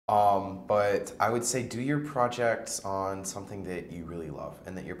But I would say do your projects on something that you really love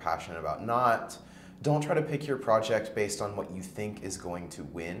and that you're passionate about. Don't try to pick your project based on what you think is going to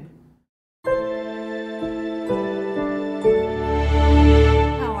win. How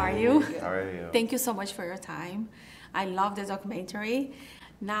are you? How are you? Thank you so much for your time. I love the documentary.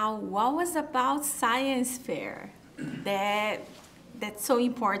 Now, what was about science fair that's so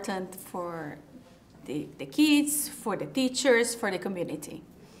important for the kids, for the teachers, for the community?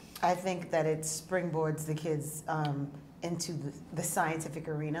 I think that it springboards the kids into the scientific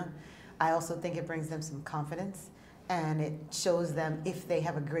arena. I also think it brings them some confidence, and it shows them, if they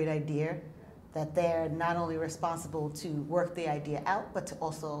have a great idea, that they're not only responsible to work the idea out, but to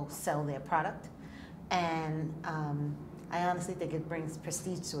also sell their product. And I honestly think it brings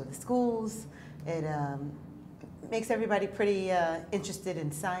prestige to the schools. It makes everybody pretty interested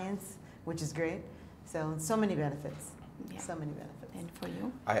in science, which is great. So many benefits. Yeah. So many benefits. And for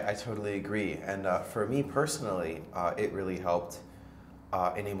you? I totally agree. And for me personally, it really helped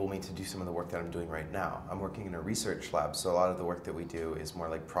enable me to do some of the work that I'm doing right now. I'm working in a research lab, so a lot of the work that we do is more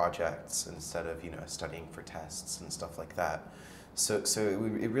like projects instead of, studying for tests and stuff like that. So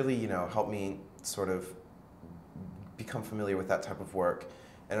it really, helped me sort of become familiar with that type of work.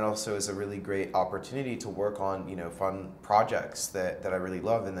 And it also is a really great opportunity to work on, fun projects that I really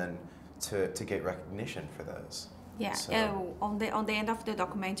love, and then to get recognition for those. Yeah, So, on the end of the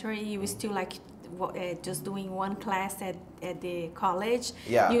documentary, you were still like just doing one class at the college.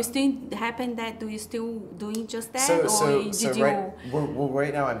 Yeah. You still happen that? Do you still doing just that,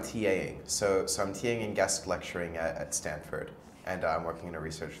 Right now I'm TAing. So I'm TAing and guest lecturing at Stanford, and I'm working in a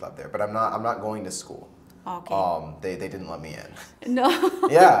research lab there. But I'm not going to school. Okay. They didn't let me in. No.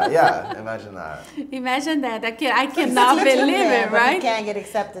 Yeah. Imagine that. Imagine that. I cannot believe it, But right? you can't get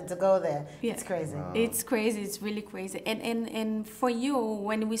accepted to go there. Yeah. It's crazy. Wow. It's crazy. It's really crazy. And for you,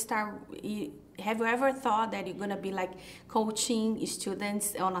 when we start, have you ever thought that you're gonna be like coaching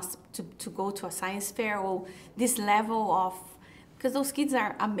students to go to a science fair, or this level of? Because those kids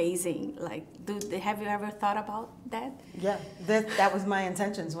are amazing. Like, have you ever thought about that? Yeah, that was my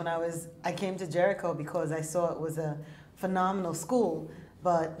intentions when I came to Jericho, because I saw it was a phenomenal school,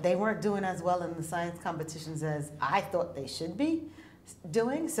 but they weren't doing as well in the science competitions as I thought they should be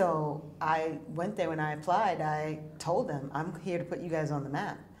doing. So I went there. When I applied, I told them, I'm here to put you guys on the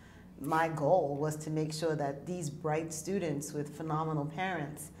map. My goal was to make sure that these bright students with phenomenal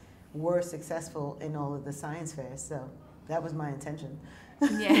parents were successful in all of the science fairs. So that was my intention.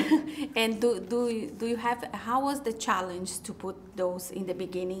 Yeah. And do you have, how was the challenge to put those in the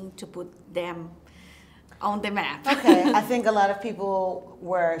beginning, to put them on the map? Okay, I think a lot of people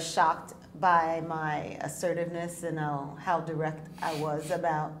were shocked by my assertiveness and how direct I was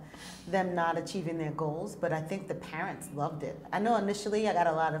about them not achieving their goals, but I think the parents loved it. I know initially I got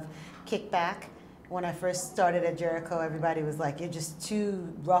a lot of kickback. When I first started at Jericho, everybody was like, you're just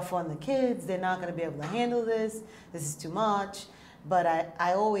too rough on the kids. They're not going to be able to handle this. This is too much. But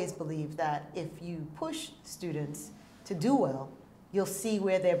I always believe that if you push students to do well, you'll see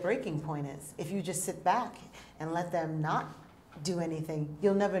where their breaking point is. If you just sit back and let them not do anything,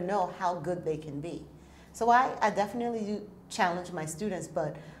 you'll never know how good they can be. So I definitely do challenge my students,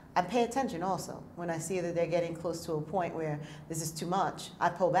 but I pay attention also. When I see that they're getting close to a point where this is too much, I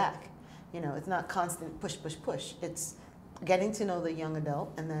pull back. It's not constant push, push, push. It's getting to know the young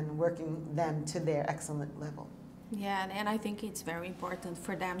adult and then working them to their excellent level. Yeah, and I think it's very important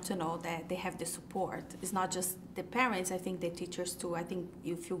for them to know that they have the support. It's not just the parents, I think the teachers too. I think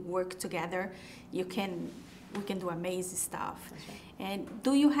if you work together, we can do amazing stuff. That's right. And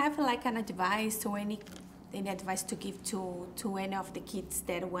do you have like an advice or any advice to give to any of the kids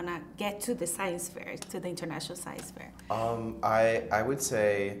that want to get to the science fair, to the International Science Fair? I would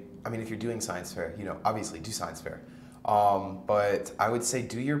say, if you're doing science fair, obviously do science fair. But I would say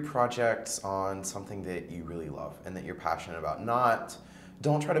do your projects on something that you really love and that you're passionate about.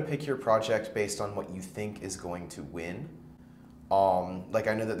 Don't try to pick your project based on what you think is going to win. Like,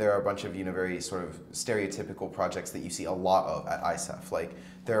 I know that there are a bunch of, very sort of stereotypical projects that you see a lot of at ISEF. Like,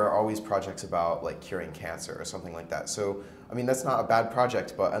 there are always projects about like curing cancer or something like that. So, that's not a bad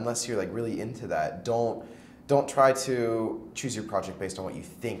project, but unless you're like really into that, don't try to choose your project based on what you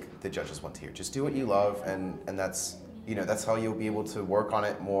think the judges want to hear. Just do what you love, and that's, that's how you'll be able to work on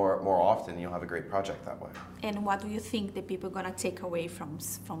it more often. You'll have a great project that way. And what do you think the people are going to take away from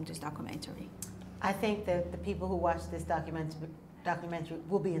this documentary? I think that the people who watch this documentary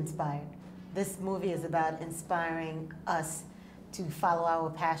will be inspired. This movie is about inspiring us to follow our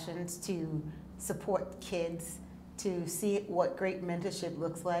passions, to support kids, to see what great mentorship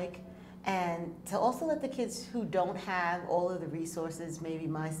looks like, And to also let the kids who don't have all of the resources maybe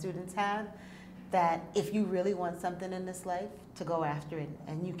my students have, that if you really want something in this life, to go after it,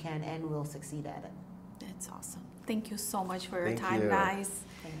 and you can and will succeed at it. That's awesome. Thank you so much for your Thank time, you. guys.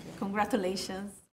 Thank you. Congratulations.